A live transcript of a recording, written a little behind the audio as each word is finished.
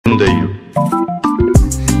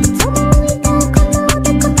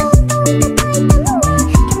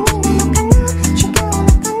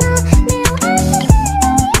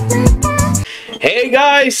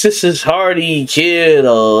peeps, this is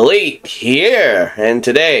PartyKidElite here, and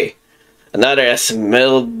today, another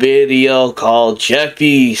SML video called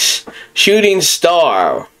Jeffy's Shooting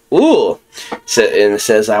Star. Ooh, and it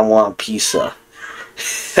says I want pizza.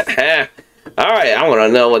 Alright, I want to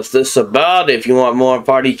know what's this about. If you want more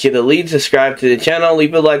PartyKidElite, subscribe to the channel,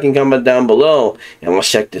 leave a like and comment down below, and we'll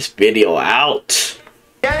check this video out.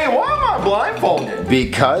 Hey, why am I blindfolded?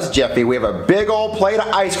 Because, Jeffy, we have a big old plate of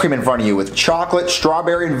ice cream in front of you with chocolate,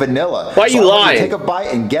 strawberry, and vanilla. Why are you lying? Take a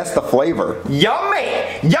bite and guess the flavor.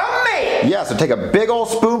 Yummy! Yummy! Yeah, so take a big old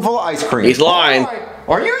spoonful of ice cream. He's lying.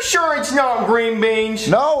 Are you sure it's not green beans?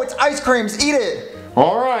 No, it's ice creams. Eat it.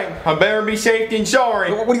 Alright, I better be safe than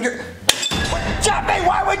sorry. What are you... Jeffy,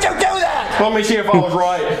 why would you do that? Let me see if I was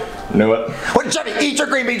right. Knew it. What, Jeffy, eat your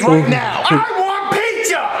green beans right now. I want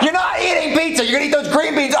pizza! You're not eating pizza. You're going to eat those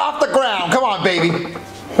green beans off the ground. Come on, baby.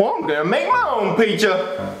 Well, I'm gonna make my own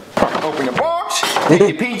pizza. Open the box, take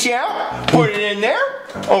the pizza out, put it in there,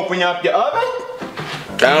 open up the oven.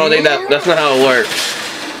 I don't think that's not how it works.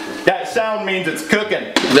 That sound means it's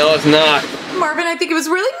cooking. No, it's not. Marvin, I think it was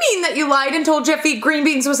really mean that you lied and told Jeffy green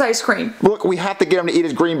beans was ice cream. Look, we have to get him to eat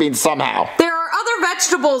his green beans somehow. There are other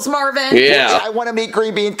vegetables, Marvin. Yeah. I want him to eat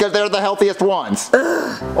green beans because they're the healthiest ones.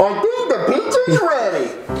 I think the pizza's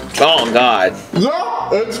ready. Oh, God. Yeah,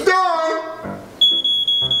 it's done.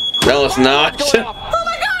 No, it's not. Oh my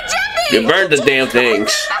God, Jeffy! You burned the damn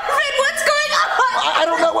things. Marvin, what's going on? I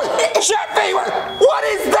don't know what... Jeffy, what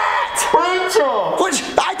is that? Pizza. Which,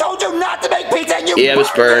 I told you not to make pizza and you Yeah, it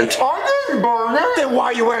was burned. I didn't burn it. Then why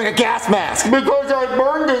are you wearing a gas mask? Because I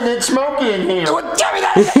burned it and it's smoky in here. Well, Jeffy,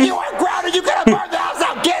 you are grounded. You gotta burn the house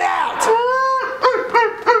out. Get out.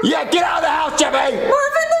 Yeah, get out of the house, Jeffy.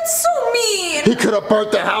 Marvin, that's so mean. He could have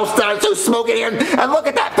burnt the house down. It's so smoky here. And look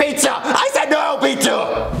at that pizza. I said no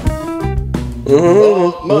pizza.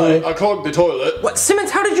 Mate, I clogged the toilet. What, Simmons,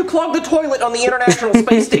 how did you clog the toilet on the International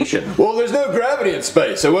Space Station? Well, there's no gravity in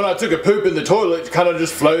space, so when I took a poop in the toilet, it kind of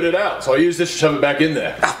just floated out. So I used this to shove it back in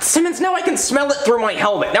there. Simmons, now I can smell it through my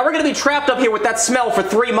helmet. Now we're gonna be trapped up here with that smell for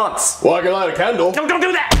 3 months. Well, I can light a candle. Don't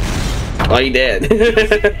do that! Oh, he did.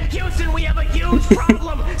 Houston, we have a huge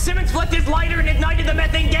problem. Simmons flicked his lighter and ignited the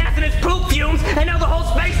methane gas in his poop fumes, and now the whole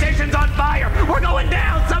space station's on fire. We're going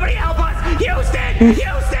down. Somebody help us. Houston!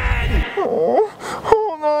 Houston! All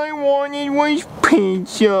I wanted was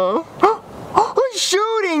pizza. A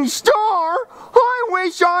shooting star? I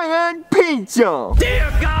wish I had pizza. Dear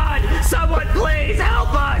God, someone please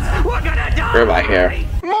help us. We're gonna die. We're right here.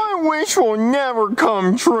 My wish will never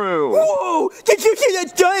come true. Whoa! Did you see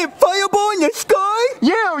that giant fireball in the sky?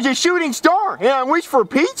 Yeah, it was a shooting star, and I wished for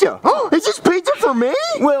pizza. Is this pizza for me?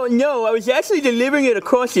 Well, no, I was actually delivering it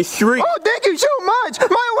across the street. Oh, thank you so much.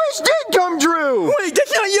 My wish did come true. Wait,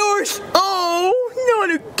 that's not yours! Oh,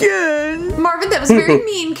 not again. Marvin, that was very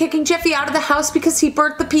mean, kicking Jeffy out of the house because he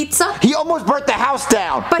burnt the pizza. He almost burnt the house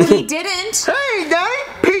down. But he didn't. Hey, Daddy,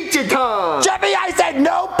 pizza time. Jeffy, I said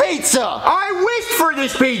no pizza. I wished for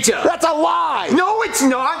this pizza. That's a lie. No, it's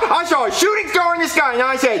not. I saw a shooting star in the sky, and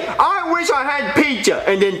I said, I wish I had pizza.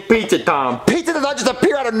 And then pizza time. Pizza does not just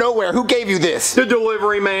appear out of nowhere. Who gave you this? The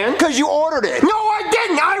delivery man. Because you ordered it. No, I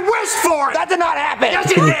didn't. I wished for it. That did not happen.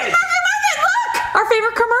 Yes, it did. Marvin, look! Our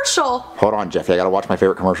favorite commercial. Hold on, Jeffy. I gotta watch my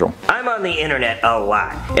favorite commercial. I'm on the internet a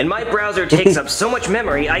lot, and my browser takes up so much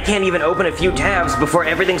memory I can't even open a few tabs before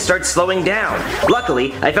everything starts slowing down.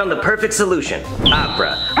 Luckily, I found the perfect solution,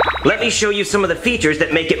 Opera. Let me show you some of the features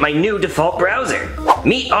that make it my new default browser.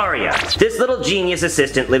 Meet Aria. This little genius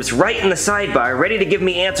assistant lives right in the sidebar, ready to give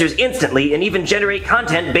me answers instantly and even generate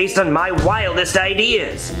content based on my wildest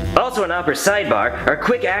ideas. Also in Opera's sidebar are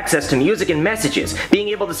quick access to music and messages. Being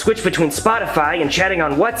able to switch between Spotify and chatting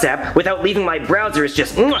on WhatsApp without leaving my browser is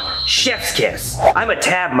just chef's kiss. I'm a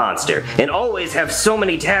tab monster and always have so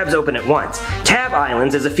many tabs open at once. Tab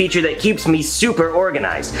Islands is a feature that keeps me super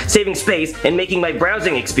organized, saving space and making my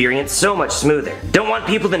browsing experience so much smoother. Don't want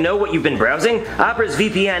people to know what you've been browsing? Opera's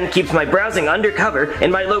VPN keeps my browsing undercover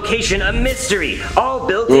and my location a mystery, all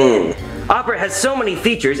built in. Opera has so many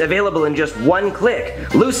features available in just one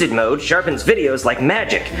click. Lucid Mode sharpens videos like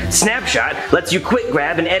magic. Snapshot lets you quick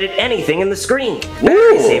grab and edit anything in the screen.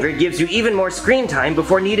 Battery Saver gives you even more screen time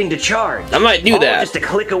before needing to charge. I might do that. Just a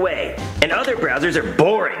click away. And and other browsers are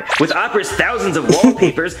boring. With Opera's thousands of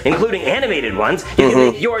wallpapers, including animated ones, you can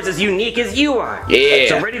make yours as unique as you are. Yeah.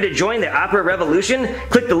 So ready to join the Opera revolution?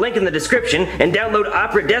 Click the link in the description and download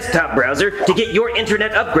Opera desktop browser to get your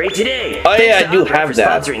internet upgrade today. Oh yeah, Thanks I do Opera have for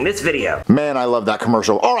that. sponsoring this video. Man, I love that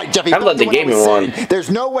commercial. All right, Jeffy. I love the gaming one. There's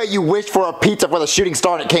no way you wished for a pizza with a shooting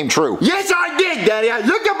star and it came true. Yes, I did, Daddy. I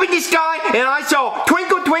looked up in the sky and I saw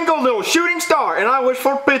twinkle, twinkle, little shooting star, and I wished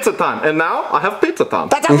for pizza time. And now I have pizza time.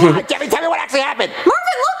 That's a lie, Jeffy. Tell me what actually happened. Marvin,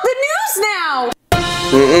 look, the news now!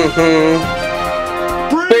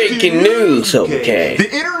 Breaking news, okay. The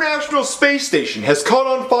International Space Station has caught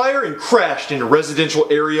on fire and crashed in a residential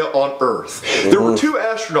area on Earth. There were 2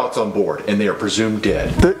 astronauts on board, and they are presumed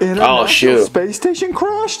dead. The International shoot. Space Station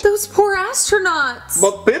crashed? Those poor astronauts.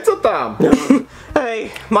 But pizza time.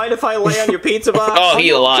 Hey, mind if I lay on your pizza box? Oh, he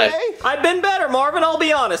alive. Okay. I've been better, Marvin, I'll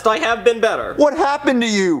be honest. I have been better. What happened to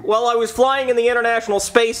you? Well, I was flying in the International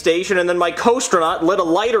Space Station and then my co-astronaut lit a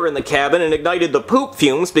lighter in the cabin and ignited the poop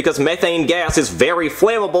fumes because methane gas is very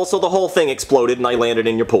flammable, so the whole thing exploded and I landed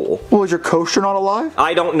in your pool. Well, is your co-astronaut alive?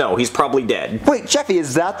 I don't know, he's probably dead. Wait, Jeffy,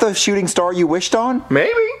 is that the shooting star you wished on?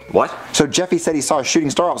 Maybe. What? So Jeffy said he saw a shooting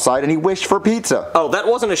star outside and he wished for pizza. Oh, that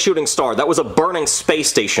wasn't a shooting star, that was a burning space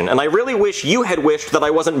station, and I really wish you had wished that I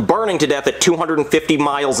wasn't burning to death at 250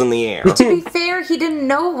 miles in the air. To be fair, he didn't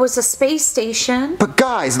know it was a space station. But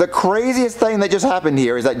guys, the craziest thing that just happened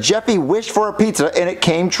here is that Jeffy wished for a pizza and it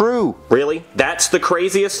came true. Really? That's the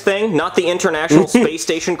craziest thing? Not the International Space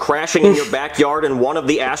Station crashing in your backyard and one of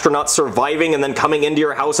the astronauts surviving and then coming into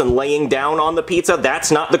your house and laying down on the pizza? That's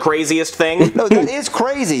not the craziest thing? No, that is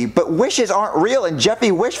crazy, but wishes aren't real and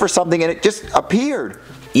Jeffy wished for something and it just appeared.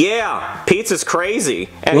 Yeah, pizza's crazy.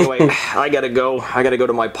 Anyway, I gotta go. I gotta go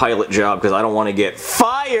to my pilot job because I don't want to get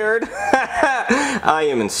fired. I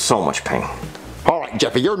am in so much pain. All right,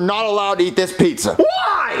 Jeffy, you're not allowed to eat this pizza.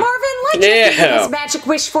 Why? Marvin, let Jeffy get Yeah. his magic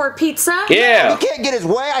wish for a pizza. Yeah. He can't get his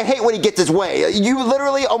way. I hate when he gets his way. You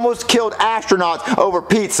literally almost killed astronauts over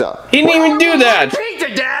pizza. He didn't even do that.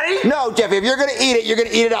 Pizza, Daddy. No, Jeffy, if you're gonna eat it, you're gonna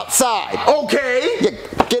eat it outside. Okay. Yeah,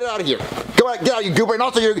 get it out of here. Go out, get out, you goober. And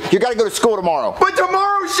also, you gotta go to school tomorrow. But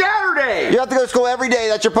tomorrow's Saturday. You have to go to school every day.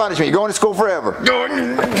 That's your punishment. You're going to school forever.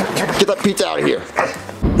 Get that pizza out of here.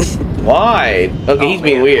 Why? Okay, he's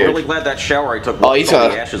being I'm weird. really glad that shower I took Oh, he's washed all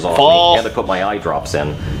gonna the ashes off fall. me and to put my eye drops in.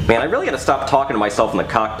 Man, I really gotta stop talking to myself in the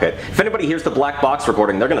cockpit. If anybody hears the black box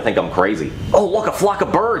recording, they're gonna think I'm crazy. Oh, look, a flock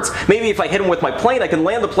of birds. Maybe if I hit them with my plane, I can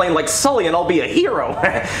land the plane like Sully and I'll be a hero.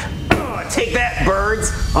 Take that, birds.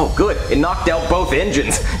 Oh, good. It knocked out both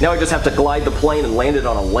engines. Now I just have to glide the plane and land it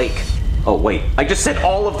on a lake. Oh, wait. I just said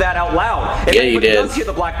all of that out loud. If Yeah, you anybody did. does hear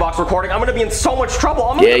the black box recording, I'm gonna be in so much trouble.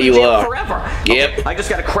 I'm gonna Yeah, be in you jail are. forever. Yep. Okay, I just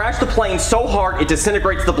gotta crash the plane so hard it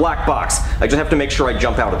disintegrates the black box. I just have to make sure I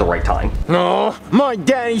jump out at the right time. Oh, my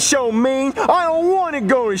daddy's so mean. I don't want to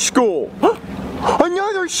go to school.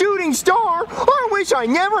 Another shooting star? I wish I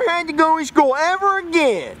never had to go to school ever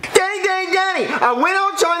again. Daddy, I went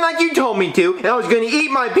outside like you told me to, and I was gonna eat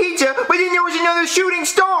my pizza, but then there was another shooting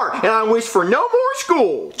star, and I wished for no more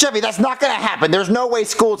school. Jeffy, that's not gonna happen. There's no way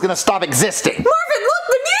school's gonna stop existing. Marvin, look,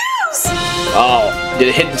 the news! Oh, did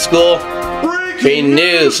it hit the school? Breaking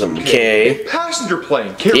news, okay. A passenger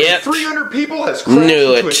plane carrying Yep. 300 people has crashed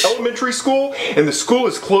Knew into it. an elementary school, and the school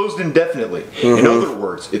is closed indefinitely. In other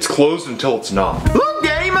words, it's closed until it's not. Look,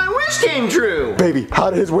 Daddy, my wish came true. Baby, how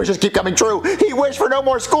did his wishes keep coming true? He wished for no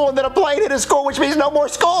more school and then a plane hit his school, which means no more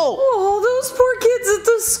school. Oh, those poor kids at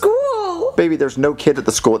the school. Baby, there's no kids at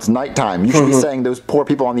the school. It's nighttime. You should be saying those poor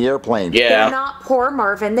people on the airplane. They're Yeah. not poor,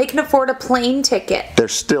 Marvin. They can afford a plane ticket. They're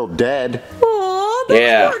still dead. Oh, those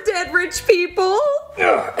Yeah. poor dead rich people.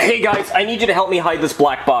 Hey guys, I need you to help me hide this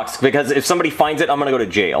black box because if somebody finds it, I'm gonna go to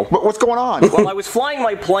jail. What's going on? Well, I was flying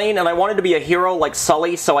my plane and I wanted to be a hero like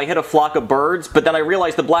Sully, so I hit a flock of birds, but then I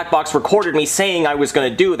realized the black box recorded me saying I was gonna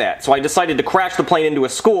do that, so I decided to crash the plane into a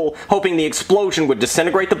school, hoping the explosion would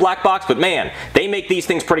disintegrate the black box, but man, they make these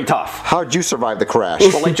things pretty tough. How'd you survive the crash?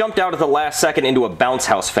 Well, I jumped out at the last second into a bounce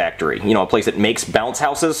house factory. You know, a place that makes bounce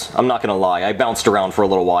houses? I'm not gonna lie, I bounced around for a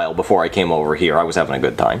little while before I came over here. I was having a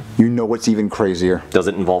good time. You know what's even crazier? Does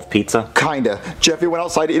it involve pizza? Kinda. Jeffy went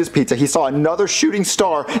outside to eat his pizza. He saw another shooting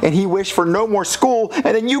star and he wished for no more school,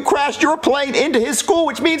 and then you crashed your plane into his school,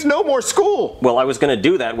 which means no more school. Well, I was gonna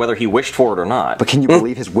do that whether he wished for it or not. But can you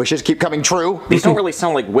believe his wishes keep coming true? These don't really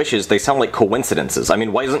sound like wishes, they sound like coincidences. I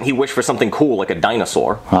mean, why doesn't he wish for something cool like a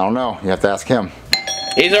dinosaur? I don't know. You have to ask him.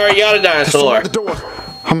 He's already got a dinosaur. The door.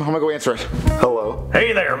 I'm gonna go answer it. Hello?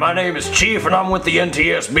 Hey there, my name is Chief and I'm with the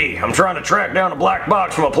NTSB. I'm trying to track down a black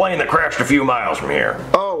box from a plane that crashed a few miles from here.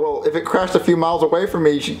 Oh, well, if it crashed a few miles away from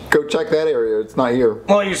me, you should go check that area. It's not here.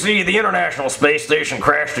 Well, you see, the International Space Station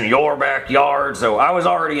crashed in your backyard, so I was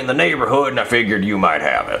already in the neighborhood and I figured you might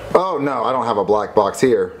have it. Oh, no, I don't have a black box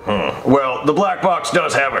here. Well, the black box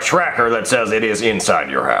does have a tracker that says it is inside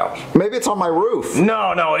your house. Maybe it's on my roof.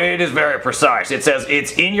 No, it is very precise. It says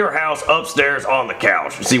it's in your house upstairs on the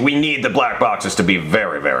couch. See, we need the black boxes to be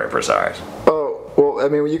very, very precise. Oh, well, I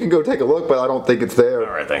mean, you can go take a look, but I don't think it's there.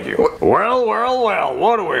 Alright, thank you. Well,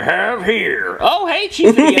 what do we have here? Oh, hey,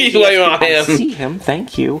 Chief. He's waiting on him. I see him,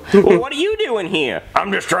 thank you. Well, what are you doing here?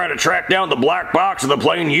 I'm just trying to track down the black box of the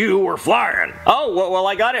plane you were flying. Oh, well,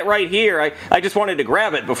 I got it right here. I just wanted to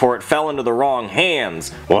grab it before it fell into the wrong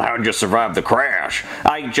hands. Well, how'd you survive the crash?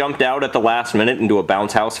 I jumped out at the last minute into a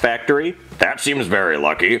bounce house factory. That seems very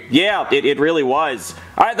lucky. Yeah, it really was.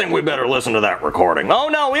 I think we better listen to that recording. Oh,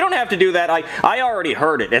 no, we don't have to do that. I already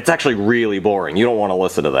heard it. It's actually really boring. You don't want to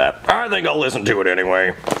listen to that. I think I'll listen to it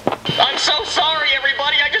anyway. I'm so sorry,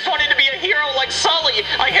 everybody. I just wanted to be a hero like Sully.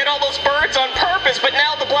 I hit all those birds on purpose, but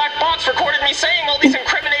now the black box recorded me saying all these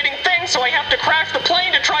incriminating things, so I have to crash the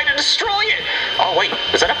plane to try to destroy it. Oh, wait,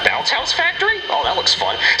 is that a bounce house factory? Oh, that looks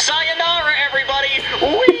fun. Sayonara, everybody.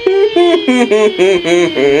 Whee!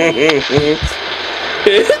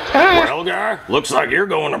 Well, guy, looks like you're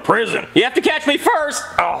going to prison. You have to catch me first.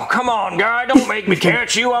 Oh, come on, guy. Don't make me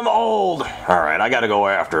catch you. I'm old. All right, I got to go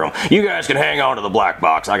after him. You guys can hang on to the black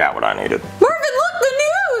box. I got what I needed. Marvin, look, the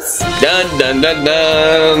news! Dun dun dun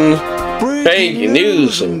dun. Breaking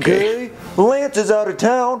news, okay. Lance is out of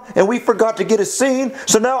town, and we forgot to get a scene,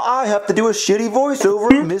 so now I have to do a shitty voiceover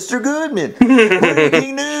of Mr. Goodman.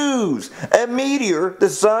 Breaking news! A meteor the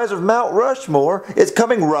size of Mount Rushmore is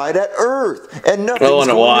coming right at Earth, and nothing's going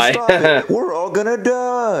to stop it. We're all gonna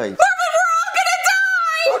die. Marvin, we're all gonna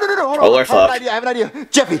die! No, hold Oh, on. we're fucked. I have an idea.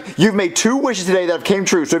 Jeffy, you've made 2 wishes today that have came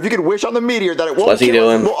true, so if you could wish on the meteor that it won't What's he kill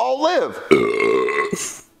us, doing? we'll all live.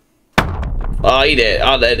 Oh, he did.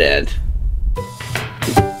 Oh, they did.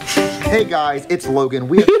 Hey guys, it's Logan.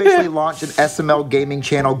 We officially launched an SML gaming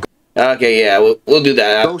channel. Okay, yeah, we'll do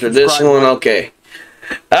that after this one. Okay.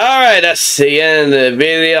 Alright, that's the end of the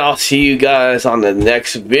video. I'll see you guys on the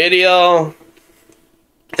next video.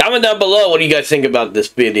 Comment down below what do you guys think about this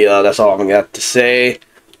video. That's all I'm got to say.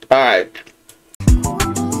 Alright.